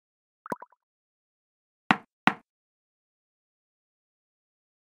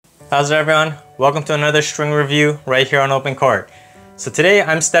How's it, everyone? Welcome to another string review right here on OpenCourt. So today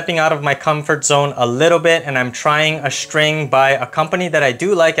I'm stepping out of my comfort zone a little bit and I'm trying a string by a company that I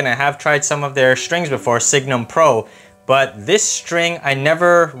do like, and I have tried some of their strings before, Signum Pro. But this string I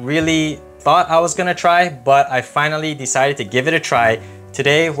never really thought I was gonna try, but I finally decided to give it a try.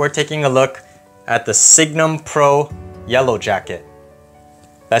 Today we're taking a look at the Signum Pro Yellow Jacket.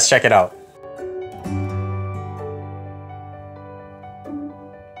 Let's check it out.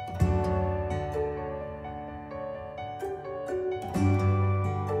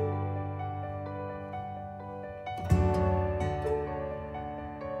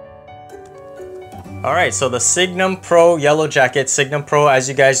 Alright, so the Signum Pro Yellow Jacket. Signum Pro, as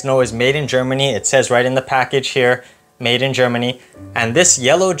you guys know, is made in Germany. It says right in the package here, made in Germany. And this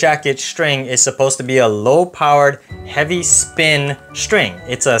Yellow Jacket string is supposed to be a low-powered, heavy spin string.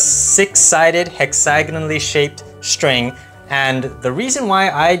 It's a 6-sided, hexagonally shaped string. And the reason why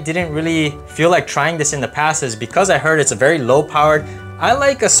I didn't really feel like trying this in the past is because I heard it's a very low-powered. I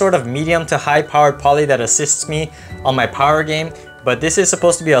like a sort of medium to high-powered poly that assists me on my power game. But this is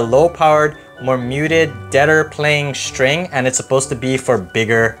supposed to be a low-powered, more muted, deader playing string, and it's supposed to be for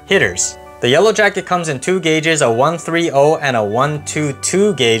bigger hitters. The Yellow Jacket comes in 2 gauges, a 130 and a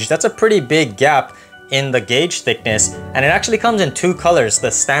 122 gauge. That's a pretty big gap in the gauge thickness, and it actually comes in 2 colors, the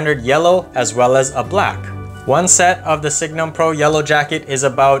standard yellow as well as a black. One set of the Signum Pro Yellow Jacket is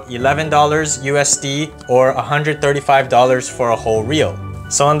about $11 USD or $135 for a whole reel.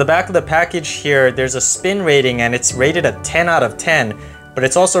 So on the back of the package here, there's a spin rating and it's rated a 10 out of 10. But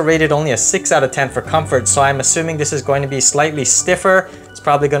it's also rated only a 6 out of 10 for comfort, so I'm assuming this is going to be slightly stiffer. It's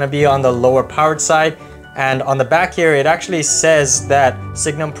probably going to be on the lower powered side. And on the back here, it actually says that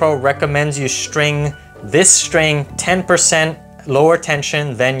Signum Pro recommends you string this string 10% lower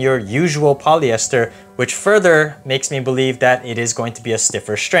tension than your usual polyester, which further makes me believe that it is going to be a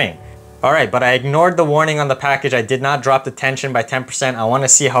stiffer string. Alright, but I ignored the warning on the package. I did not drop the tension by 10%. I want to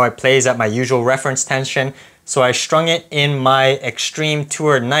see how it plays at my usual reference tension. So I strung it in my Extreme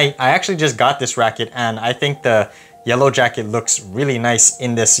Tour Night. I actually just got this racket and I think the Yellow Jacket looks really nice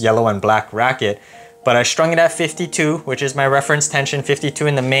in this yellow and black racket. But I strung it at 52, which is my reference tension, 52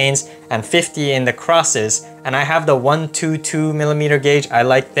 in the mains and 50 in the crosses. And I have the 122 millimeter gauge. I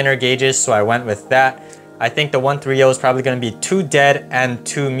like thinner gauges, so I went with that. I think the 130 is probably going to be too dead and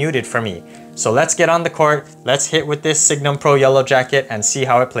too muted for me. So let's get on the court. Let's hit with this Signum Pro Yellow Jacket and see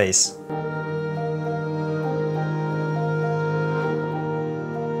how it plays.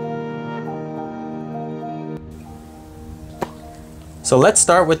 So let's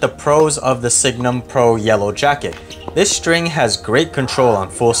start with the pros of the Signum Pro Yellow Jacket. This string has great control on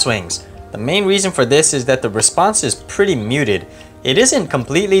full swings. The main reason for this is that the response is pretty muted. It isn't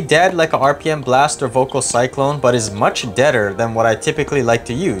completely dead like a RPM Blast or Vocal Cyclone, but is much deader than what I typically like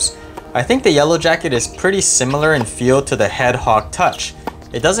to use. I think the Yellow Jacket is pretty similar in feel to the Head Hawk Touch.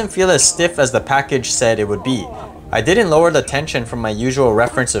 It doesn't feel as stiff as the package said it would be. I didn't lower the tension from my usual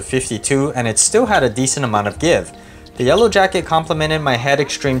reference of 52 and it still had a decent amount of give. The Yellow Jacket complemented my Head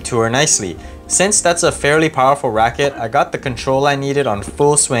Extreme Tour nicely. Since that's a fairly powerful racket, I got the control I needed on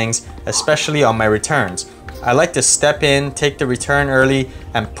full swings, especially on my returns. I like to step in, take the return early,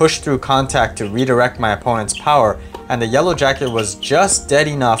 and push through contact to redirect my opponent's power, and the Yellow Jacket was just dead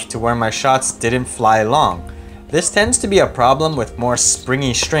enough to where my shots didn't fly long. This tends to be a problem with more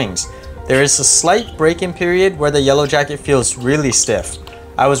springy strings. There is a slight break-in period where the Yellow Jacket feels really stiff.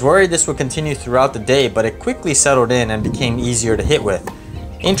 I was worried this would continue throughout the day, but it quickly settled in and became easier to hit with.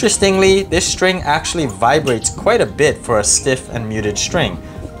 Interestingly, this string actually vibrates quite a bit for a stiff and muted string.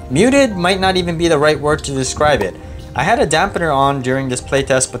 Muted might not even be the right word to describe it. I had a dampener on during this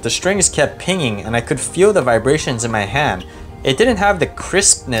playtest, but the strings kept pinging and I could feel the vibrations in my hand. It didn't have the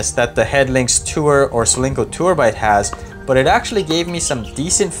crispness that the Headlink's Tour or Solinco Tour Bite has, but it actually gave me some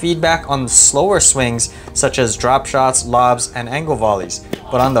decent feedback on the slower swings such as drop shots, lobs, and angle volleys.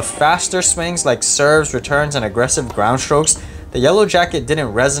 But on the faster swings like serves, returns, and aggressive ground strokes, the Yellow Jacket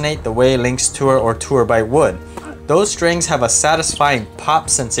didn't resonate the way Link's Tour or Tour Bite would. Those strings have a satisfying pop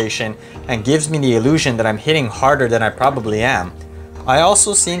sensation and gives me the illusion that I'm hitting harder than I probably am. I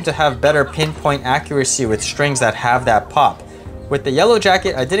also seem to have better pinpoint accuracy with strings that have that pop. With the Yellow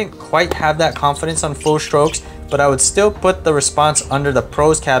Jacket, I didn't quite have that confidence on full strokes, but I would still put the response under the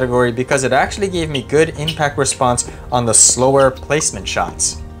pros category because it actually gave me good impact response on the slower placement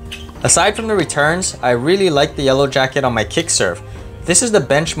shots. Aside from the returns, I really like the Yellow Jacket on my kick serve. This is the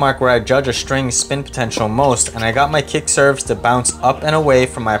benchmark where I judge a string's spin potential most, and I got my kick serves to bounce up and away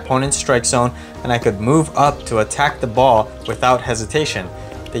from my opponent's strike zone, and I could move up to attack the ball without hesitation.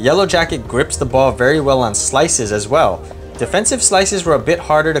 The Yellow Jacket grips the ball very well on slices as well. Defensive slices were a bit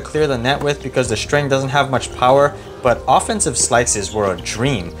harder to clear the net with because the string doesn't have much power, but offensive slices were a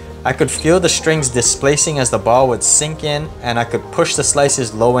dream. I could feel the strings displacing as the ball would sink in, and I could push the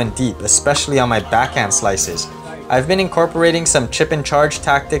slices low and deep, especially on my backhand slices. I've been incorporating some chip and charge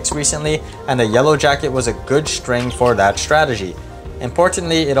tactics recently, and the Yellow Jacket was a good string for that strategy.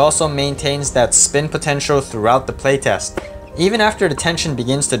 Importantly, it also maintains that spin potential throughout the playtest. Even after the tension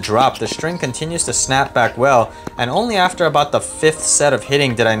begins to drop, the string continues to snap back well, and only after about the 5th set of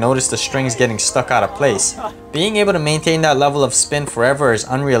hitting did I notice the strings getting stuck out of place. Being able to maintain that level of spin forever is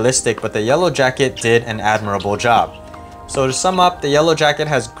unrealistic, but the Yellow Jacket did an admirable job. So to sum up, the Yellow Jacket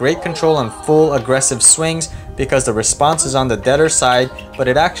has great control on full aggressive swings because the response is on the deader side, but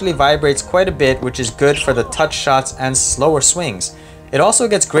it actually vibrates quite a bit, which is good for the touch shots and slower swings. It also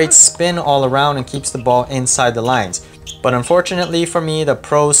gets great spin all around and keeps the ball inside the lines. But unfortunately for me, the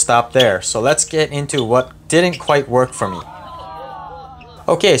pros stopped there. So let's get into what didn't quite work for me.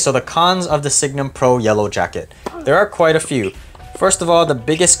 Okay, so the cons of the Signum Pro Yellow Jacket. There are quite a few. First of all, the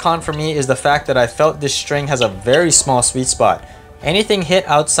biggest con for me is the fact that I felt this string has a very small sweet spot. Anything hit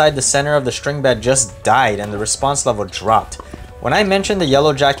outside the center of the string bed just died and the response level dropped. When I mentioned the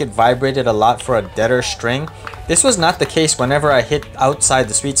Yellow Jacket vibrated a lot for a deader string, this was not the case whenever I hit outside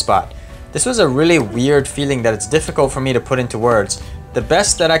the sweet spot. This was a really weird feeling that it's difficult for me to put into words. The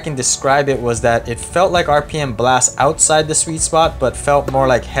best that I can describe it was that it felt like RPM blast outside the sweet spot, but felt more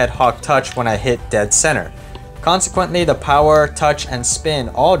like head hog touch when I hit dead center. Consequently, the power, touch, and spin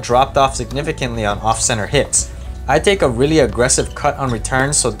all dropped off significantly on off-center hits. I take a really aggressive cut on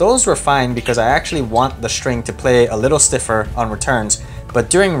returns, so those were fine because I actually want the string to play a little stiffer on returns, but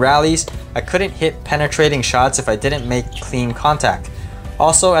during rallies, I couldn't hit penetrating shots if I didn't make clean contact.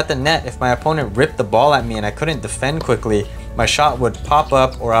 Also at the net, if my opponent ripped the ball at me and I couldn't defend quickly, my shot would pop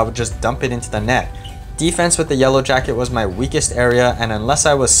up or I would just dump it into the net. Defense with the Yellow Jacket was my weakest area, and unless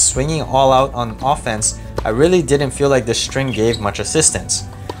I was swinging all out on offense, I really didn't feel like this string gave much assistance.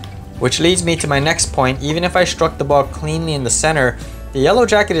 Which leads me to my next point. Even if I struck the ball cleanly in the center, the Yellow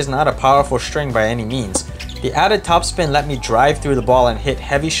Jacket is not a powerful string by any means. The added topspin let me drive through the ball and hit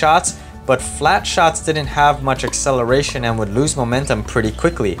heavy shots, but flat shots didn't have much acceleration and would lose momentum pretty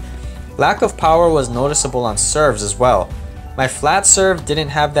quickly. Lack of power was noticeable on serves as well. My flat serve didn't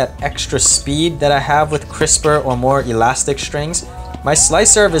have that extra speed that I have with crisper or more elastic strings. My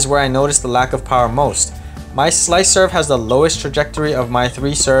slice serve is where I noticed the lack of power most. My slice serve has the lowest trajectory of my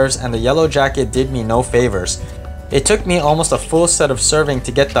 3 serves, and the Yellow Jacket did me no favors. It took me almost a full set of serving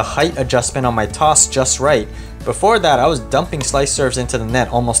to get the height adjustment on my toss just right. Before that, I was dumping slice serves into the net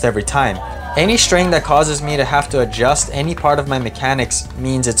almost every time. Any string that causes me to have to adjust any part of my mechanics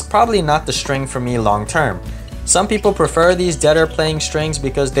means it's probably not the string for me long term. Some people prefer these deader playing strings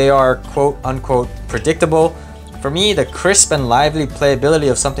because they are quote unquote predictable. For me, the crisp and lively playability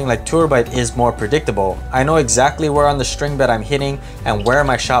of something like tubebuddy is more predictable. I know exactly where on the string bed I'm hitting and where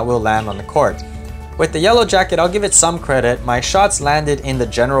my shot will land on the court. With the Yellow Jacket, I'll give it some credit. My shots landed in the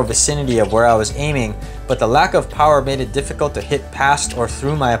general vicinity of where I was aiming, but the lack of power made it difficult to hit past or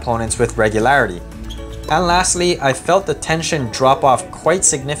through my opponents with regularity. And lastly, I felt the tension drop off quite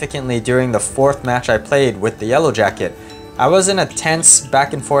significantly during the 4th match I played with the Yellow Jacket. I was in a tense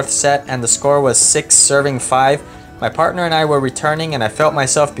back and forth set and the score was 6 serving 5. My partner and I were returning and I felt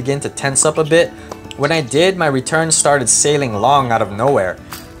myself begin to tense up a bit. When I did, my return started sailing long out of nowhere.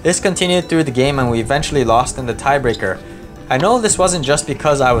 This continued through the game and we eventually lost in the tiebreaker. I know this wasn't just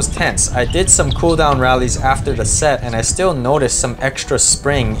because I was tense. I did some cooldown rallies after the set and I still noticed some extra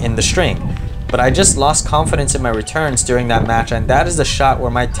spring in the string. But I just lost confidence in my returns during that match, and that is the shot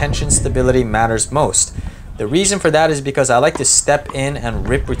where my tension stability matters most. The reason for that is because I like to step in and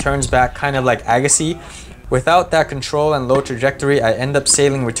rip returns back kind of like Agassi. Without that control and low trajectory, I end up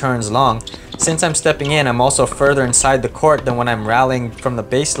sailing returns long. Since I'm stepping in, I'm also further inside the court than when I'm rallying from the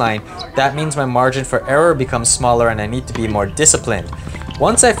baseline. That means my margin for error becomes smaller and I need to be more disciplined.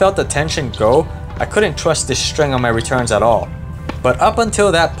 Once I felt the tension go, I couldn't trust this string on my returns at all. But up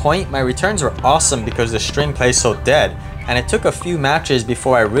until that point, my returns were awesome because the string plays so dead, and it took a few matches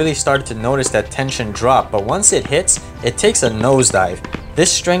before I really started to notice that tension drop, but once it hits, it takes a nosedive.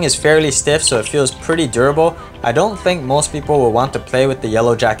 This string is fairly stiff, so it feels pretty durable. I don't think most people will want to play with the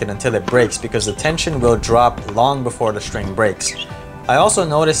Yellow Jacket until it breaks because the tension will drop long before the string breaks. I also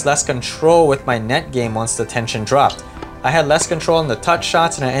noticed less control with my net game once the tension dropped. I had less control in the touch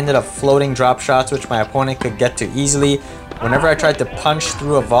shots and I ended up floating drop shots which my opponent could get to easily. Whenever I tried to punch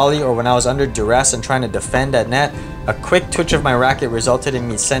through a volley or when I was under duress and trying to defend at net, a quick twitch of my racket resulted in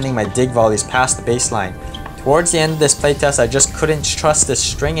me sending my dig volleys past the baseline. Towards the end of this playtest, I just couldn't trust this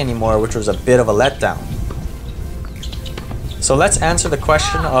string anymore, which was a bit of a letdown. So let's answer the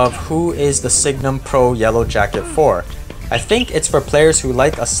question of who is the Signum Pro Yellow Jacket for. I think it's for players who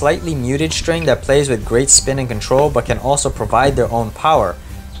like a slightly muted string that plays with great spin and control but can also provide their own power.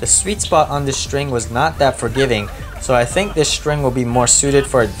 The sweet spot on this string was not that forgiving, so I think this string will be more suited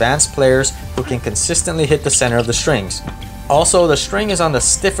for advanced players who can consistently hit the center of the strings. Also, the string is on the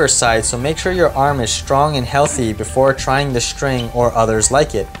stiffer side, so make sure your arm is strong and healthy before trying the string or others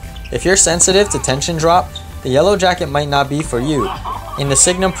like it. If you're sensitive to tension drop, the Yellow Jacket might not be for you. In the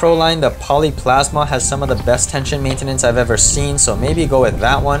Signum Pro line, the Polyplasma has some of the best tension maintenance I've ever seen, so maybe go with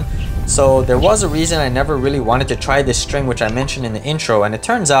that one. So there was a reason I never really wanted to try this string, which I mentioned in the intro, and it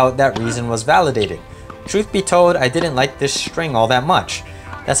turns out that reason was validated. Truth be told, I didn't like this string all that much.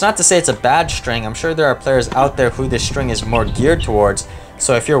 That's not to say it's a bad string. I'm sure there are players out there who this string is more geared towards.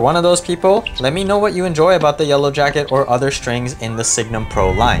 So if you're one of those people, let me know what you enjoy about the Yellow Jacket or other strings in the Signum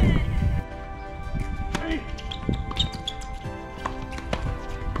Pro line.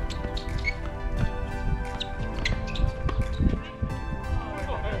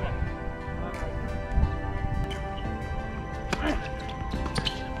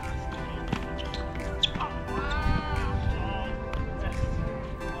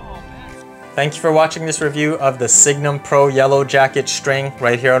 Thank you for watching this review of the Signum Pro Yellow Jacket string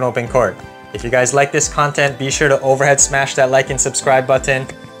right here on OpenCourt. If you guys like this content, be sure to overhead smash that like and subscribe button,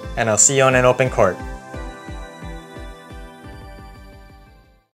 and I'll see you on an OpenCourt.